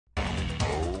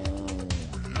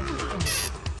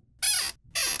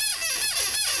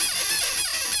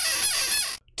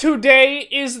Today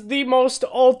is the most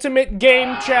ultimate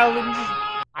game challenge.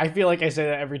 I feel like I say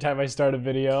that every time I start a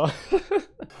video.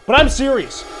 But I'm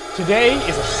serious. Today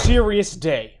is a serious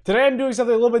day. Today I'm doing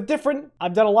something a little bit different.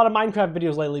 I've done a lot of Minecraft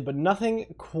videos lately, but nothing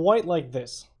quite like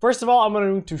this. First of all, I'm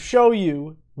going to show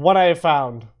you what I have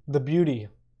found. The beauty.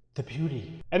 The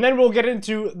beauty. And then we'll get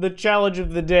into the challenge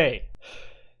of the day.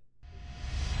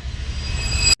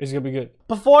 It's gonna be good.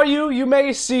 Before you, you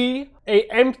may see an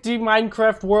empty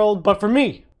Minecraft world, but for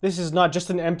me, this is not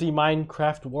just an empty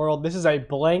Minecraft world. This is a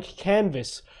blank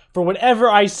canvas for whatever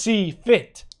I see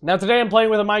fit. Now today I'm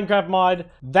playing with a Minecraft mod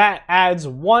that adds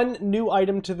one new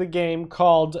item to the game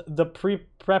called the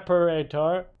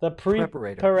preparator.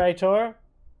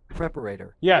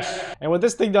 Preparator. Yes. And what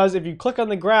this thing does, if you click on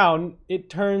the ground, it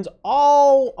turns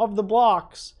all of the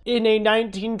blocks in a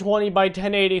 1920 by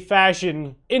 1080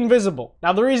 fashion invisible.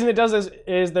 Now the reason it does this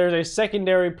is there's a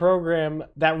secondary program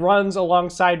that runs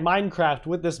alongside Minecraft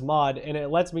with this mod, and it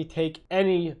lets me take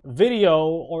any video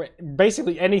or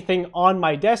basically anything on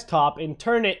my desktop and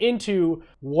turn it into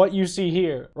what you see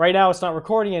here. Right now it's not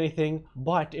recording anything,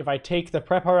 but if I take the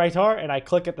preparator and I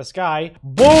click at the sky,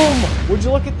 boom! Would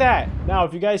you look at that? Now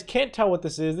if you guys can't tell what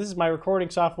this is my recording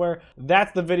software.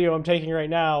 That's the video I'm taking right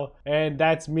now, and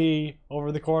that's me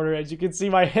over the corner. As you can see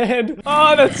my hand.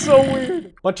 Oh, that's so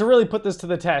weird. But to really put this to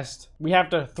the test, we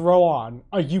have to throw on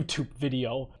a YouTube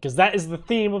video, because that is the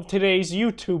theme of today's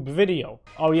YouTube video.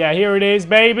 Oh yeah, here it is,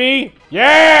 baby.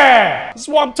 Yeah! This is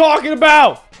what I'm talking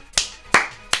about.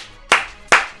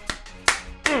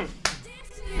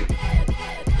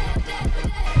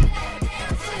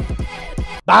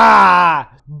 Bah!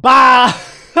 Bah!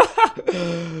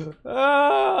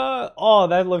 Oh,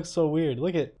 that looks so weird.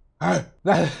 Look at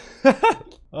that.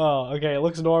 Oh, okay, it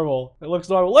looks normal. It looks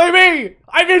normal. Look at me!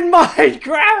 I'm in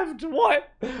Minecraft!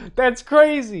 What? That's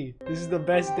crazy. This is the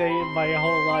best day in my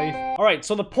whole life. Alright,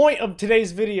 so the point of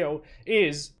today's video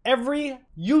is every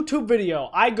YouTube video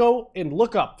I go and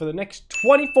look up for the next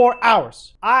 24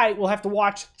 hours, I will have to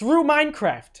watch through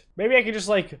Minecraft. Maybe I could just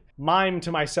like mime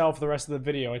to myself the rest of the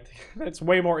video. I think that's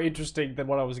way more interesting than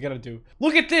what I was gonna do.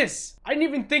 Look at this! I didn't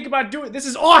even think about doing it. This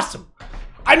is awesome!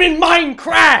 I'm in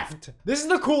Minecraft! This is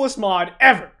the coolest mod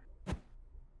ever.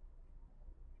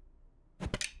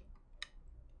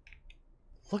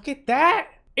 Look at that!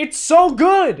 It's so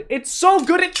good! It's so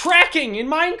good at tracking in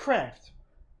Minecraft!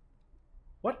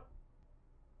 What?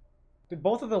 Did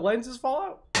both of the lenses fall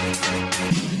out?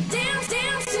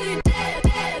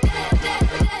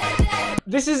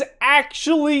 This is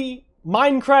actually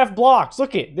Minecraft blocks.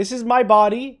 Look it. This is my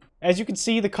body. As you can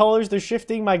see, the colors, they're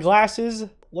shifting. My glasses.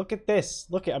 Look at this.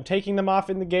 Look it. I'm taking them off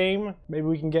in the game. Maybe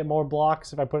we can get more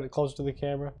blocks if I put it close to the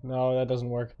camera. No, that doesn't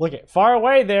work. Look it. Far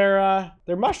away, they're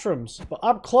mushrooms. But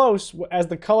up close, as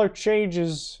the color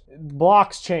changes,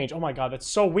 blocks change. Oh my god, that's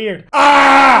so weird.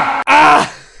 Ah!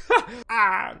 Ah!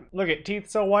 Ah! Look at teeth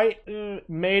so white.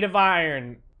 Made of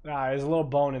iron. Ah, there's a little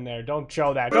bone in there. Don't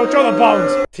show that. Don't show the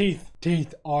bones. Teeth.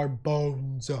 Teeth are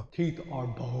bones. Teeth are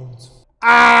bones.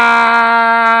 Ah!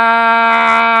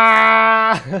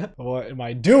 What am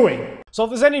I doing? So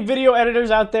if there's any video editors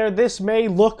out there, this may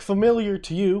look familiar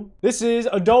to you. This is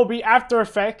Adobe After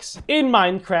Effects in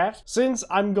Minecraft. Since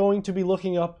I'm going to be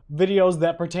looking up videos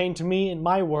that pertain to me and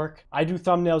my work, I do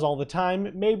thumbnails all the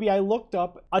time. Maybe I looked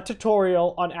up a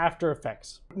tutorial on After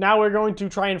Effects. Now we're going to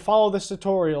try and follow this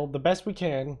tutorial the best we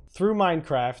can through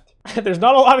Minecraft. There's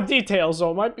not a lot of details, so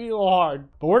it might be a little hard,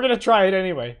 but we're gonna try it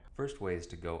anyway. First way is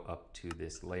to go up to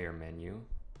this layer menu.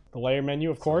 The layer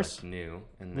menu, of course. Select new,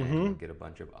 and then you'll get a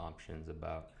bunch of options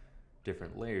about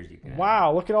different layers you can add.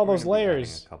 Wow, look at all those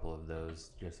layers. A couple of those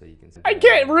just so you can see. I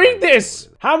can't read this!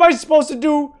 How am I supposed to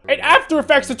do an After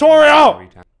Effects tutorial? Every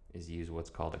time is use what's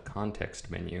called a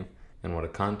context menu. And what a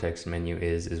context menu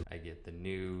is I get the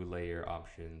new layer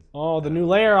options. Oh, the new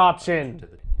layer option.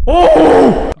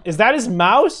 Oh! Is that his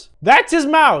mouse? That's his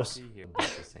mouse!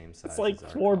 It's like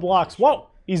 4 blocks. Whoa!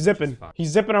 He's zipping. He's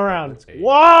zipping around.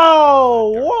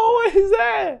 Whoa! Whoa, what is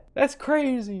that? That's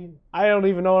crazy. I don't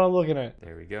even know what I'm looking at.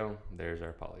 There we go. There's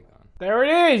our polygon. There it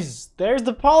is. There's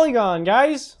the polygon,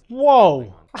 guys.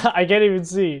 Whoa. I can't even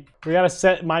see. We gotta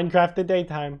set Minecraft to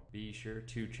daytime. Be sure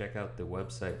to check out the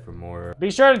website for more.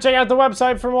 Be sure to check out the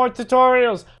website for more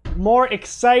tutorials. More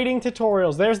exciting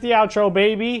tutorials. There's the outro,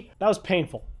 baby. That was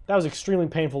painful. That was extremely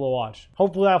painful to watch.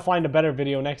 Hopefully I'll find a better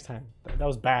video next time. That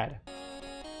was bad.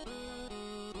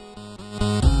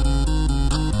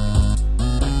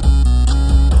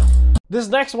 This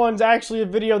next one's actually a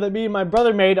video that me and my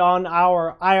brother made on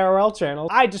our IRL channel.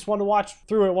 I just want to watch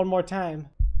through it one more time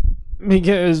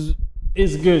because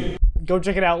it's good. Go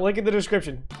check it out. Link in the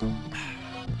description.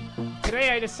 Today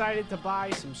I decided to buy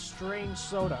some strange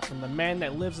soda from the man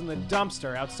that lives in the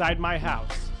dumpster outside my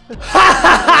house.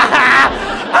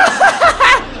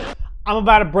 I'm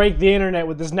about to break the internet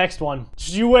with this next one.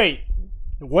 Just you wait.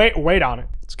 Wait on it.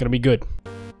 It's gonna be good.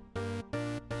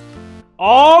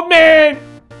 Oh man!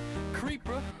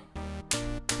 Creeper.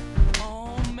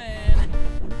 Oh man.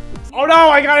 Oh no,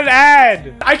 I got an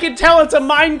ad! I can tell it's a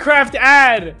Minecraft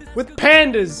ad with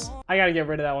pandas. I gotta get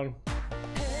rid of that one.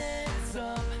 Heads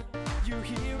up, you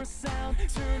hear a sound,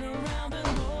 turn around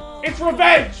and look. It's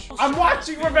revenge! I'm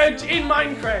watching revenge in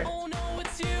Minecraft. Oh no,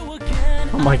 it's you again.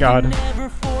 Oh my god. Never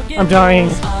forget I'm dying.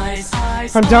 those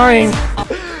eyes, I'm dying.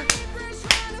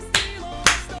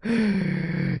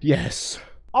 Yes.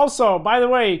 Also, by the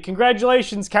way,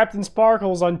 congratulations, Captain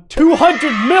Sparkles, on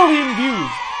 200 million views.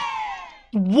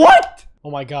 What?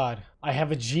 Oh my god. I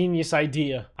have a genius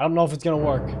idea. I don't know if it's gonna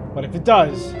work, but if it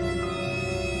does...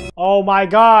 Oh my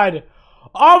god.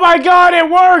 Oh my god, it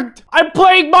worked! I'm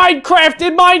playing Minecraft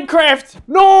in Minecraft!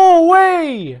 No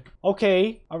way!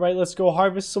 Okay, alright, let's go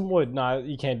harvest some wood. Nah,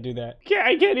 you can't do that.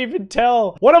 I can't even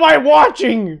tell. What am I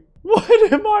watching?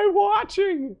 What am I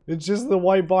watching? It's just the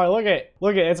white bar. Look at it.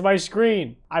 Look at it. It's my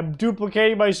screen. I'm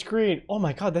duplicating my screen. Oh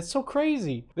my god, that's so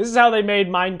crazy. This is how they made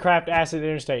Minecraft Acid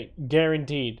Interstate.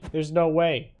 Guaranteed. There's no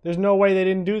way. There's no way they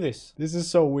didn't do this. This is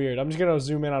so weird. I'm just gonna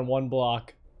zoom in on one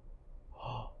block.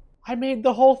 I made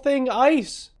the whole thing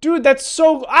ice. Dude, that's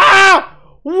so... Ah!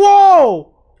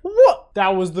 Whoa! What?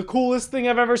 That was the coolest thing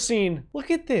I've ever seen.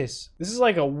 Look at this. This is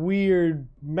like a weird,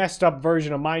 messed up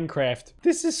version of Minecraft.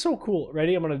 This is so cool.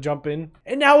 Ready? I'm gonna jump in.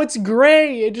 And now it's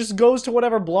gray. It just goes to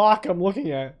whatever block I'm looking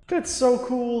at. That's so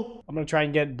cool. I'm gonna try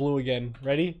and get blue again.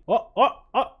 Ready? Oh.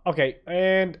 Okay.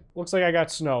 And looks like I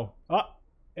got snow.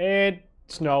 And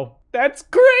snow. That's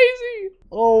crazy.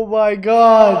 Oh my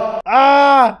god.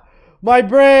 Ah! My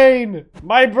brain!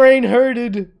 My brain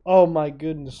hurted. Oh my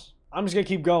goodness. I'm just gonna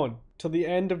keep going till the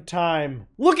end of time.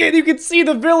 Look at, you can see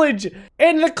the village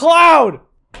and the cloud!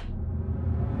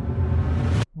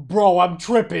 Bro, I'm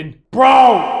tripping.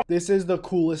 Bro! This is the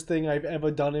coolest thing I've ever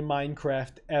done in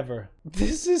Minecraft ever.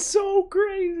 This is so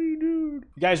crazy, dude.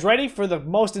 You guys ready for the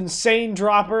most insane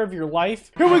dropper of your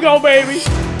life? Here we go, baby!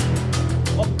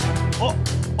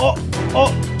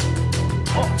 Oh.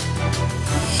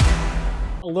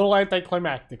 A little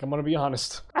anticlimactic, I'm gonna be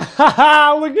honest.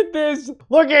 Look at this!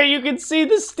 Look at it, you can see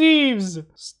the Steves!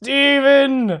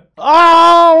 Steven!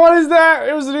 Oh, what is that?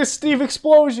 It was a Steve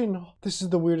explosion. This is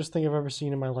the weirdest thing I've ever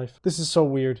seen in my life. This is so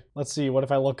weird. Let's see, what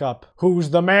if I look up? Who's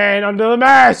the man under the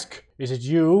mask? Is it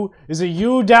you? Is it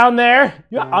you down there?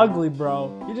 You're ugly,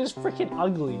 bro. You're just freaking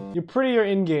ugly. You're prettier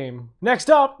in-game.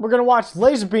 Next up, we're gonna watch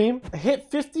Laserbeam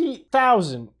hit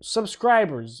 50,000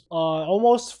 subscribers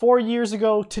almost 4 years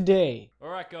ago today.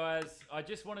 Alright guys, I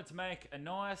just wanted to make a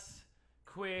nice,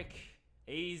 quick,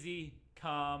 easy,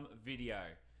 calm video.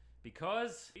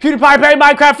 Because... PewDiePie played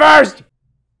Minecraft first!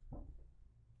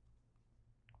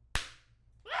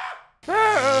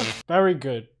 Very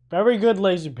good. Very good,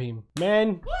 Laserbeam.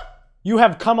 Man, you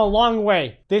have come a long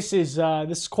way. This is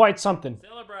quite something.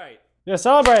 Celebrate! Yeah,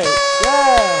 celebrate!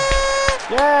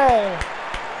 Yeah!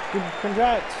 Yeah!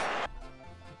 Congrats!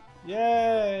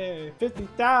 Yay!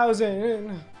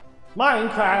 50,000!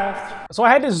 Minecraft! So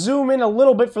I had to zoom in a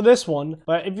little bit for this one,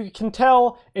 but if you can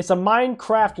tell, it's a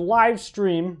Minecraft live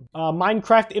stream.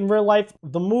 Minecraft in Real Life,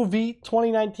 the movie,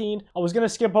 2019. I was gonna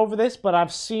skip over this, but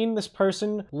I've seen this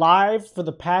person live for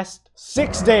the past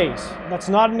 6 days. That's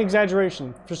not an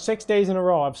exaggeration. For 6 days in a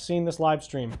row, I've seen this live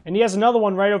stream. And he has another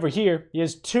one right over here. He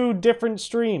has 2 different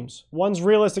streams. One's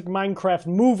Realistic Minecraft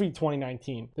Movie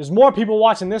 2019. There's more people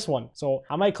watching this one, so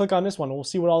I might click on this one and we'll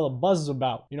see what all the buzz is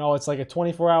about. You know, it's like a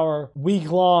 24-hour,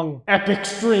 week-long, epic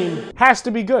stream. Has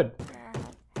to be good.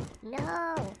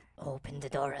 No, Open the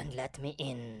door and let me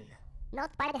in.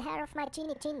 not by the hair of my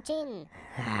chinny chin chin.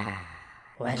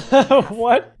 Well,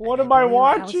 What? What am I blow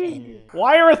your house watching? in.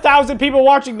 Why are 1,000 people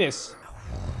watching this?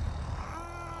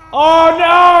 Oh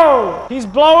no! He's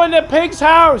blowing the pig's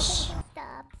house!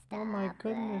 Stop. Oh my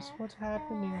goodness, what's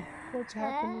happening? What's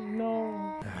happening?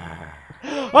 No.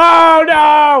 Oh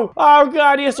no! Oh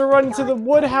god, he has to run into the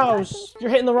wood house. You're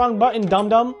hitting the wrong button,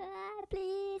 dum-dum.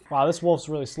 Please, Wow, this wolf's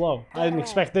really slow. I didn't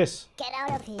expect this. get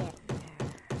out of here.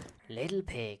 Little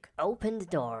pig, open the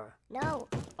door. No,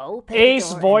 Open Ace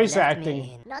the door voice and let acting.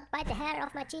 Me not by the hair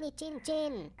of my chinny chin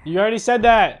chin. You already said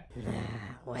that. in.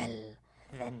 Well,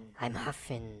 then I'm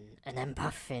huffing and I'm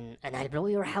puffing and I'll blow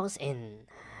your house in.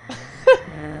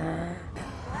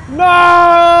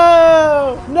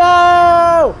 No!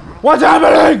 No! What's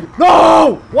happening?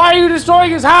 No! Why are you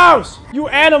destroying his house? You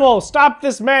animal! Stop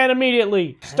this man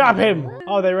immediately! Stop him!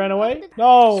 Oh, they ran away?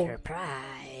 No!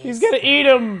 Surprise! He's gonna eat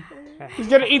him. He's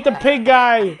gonna eat the pig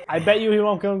guy. I bet you he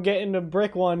won't go get in the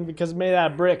brick one because it's made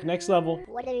out of brick. Next level.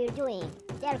 What are you doing?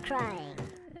 They're crying.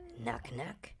 Knock,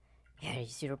 knock.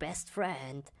 Here's your best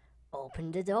friend.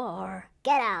 Open the door.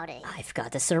 Get out of here. I've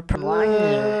got a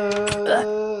surprise.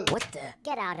 What the?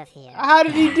 Get out of here. How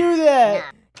did he do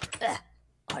that?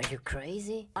 Are you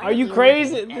crazy? Are you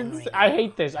crazy? I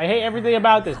hate this. I hate everything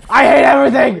about this. I hate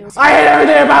everything. I hate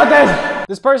everything about this.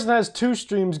 This person has 2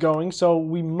 streams going, so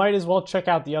we might as well check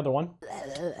out the other one.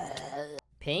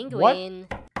 Penguin.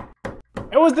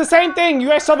 It was the same thing. You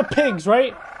guys saw the pigs,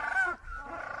 right?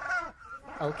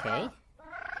 Okay.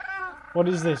 What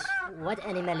is this? What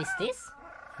animal is this?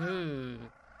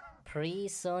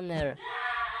 Prisoner.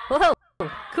 Whoa!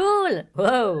 Cool!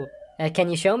 Whoa! Can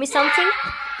you show me something?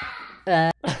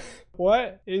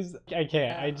 What is... I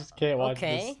can't. I just can't watch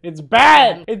Okay. this. It's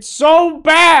bad! It's so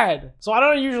bad! So I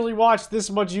don't usually watch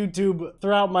this much YouTube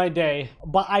throughout my day,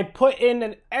 but I put in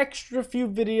an extra few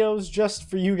videos just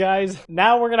for you guys.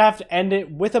 Now we're gonna have to end it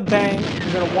with a bang.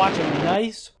 We're gonna watch a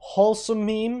nice, wholesome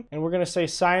meme, and we're gonna say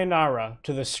sayonara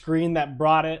to the screen that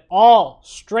brought it all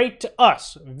straight to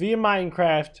us via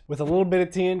Minecraft with a little bit of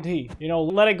TNT. You know,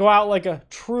 let it go out like a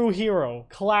true hero.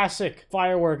 Classic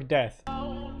firework death.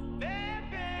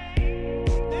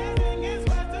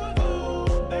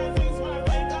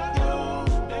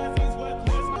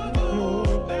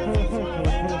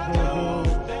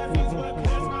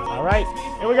 All right,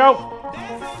 here we go.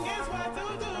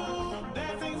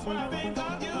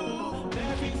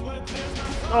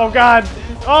 Oh God!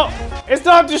 Oh, it's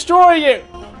not destroying it.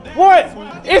 What?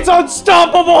 It's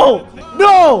unstoppable!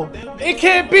 No, it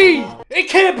can't be. It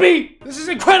can't be. This is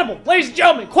incredible, ladies and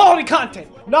gentlemen. Quality content.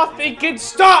 Nothing can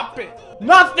stop it.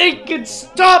 Nothing can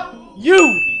stop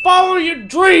you. Follow your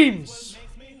dreams.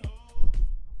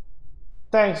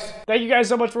 Thanks. Thank you guys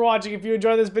so much for watching. If you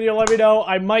enjoyed this video, let me know.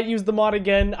 I might use the mod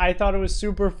again. I thought it was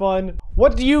super fun.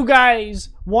 What do you guys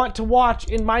want to watch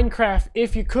in Minecraft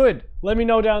if you could? Let me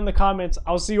know down in the comments.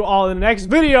 I'll see you all in the next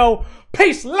video.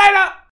 Peace, later!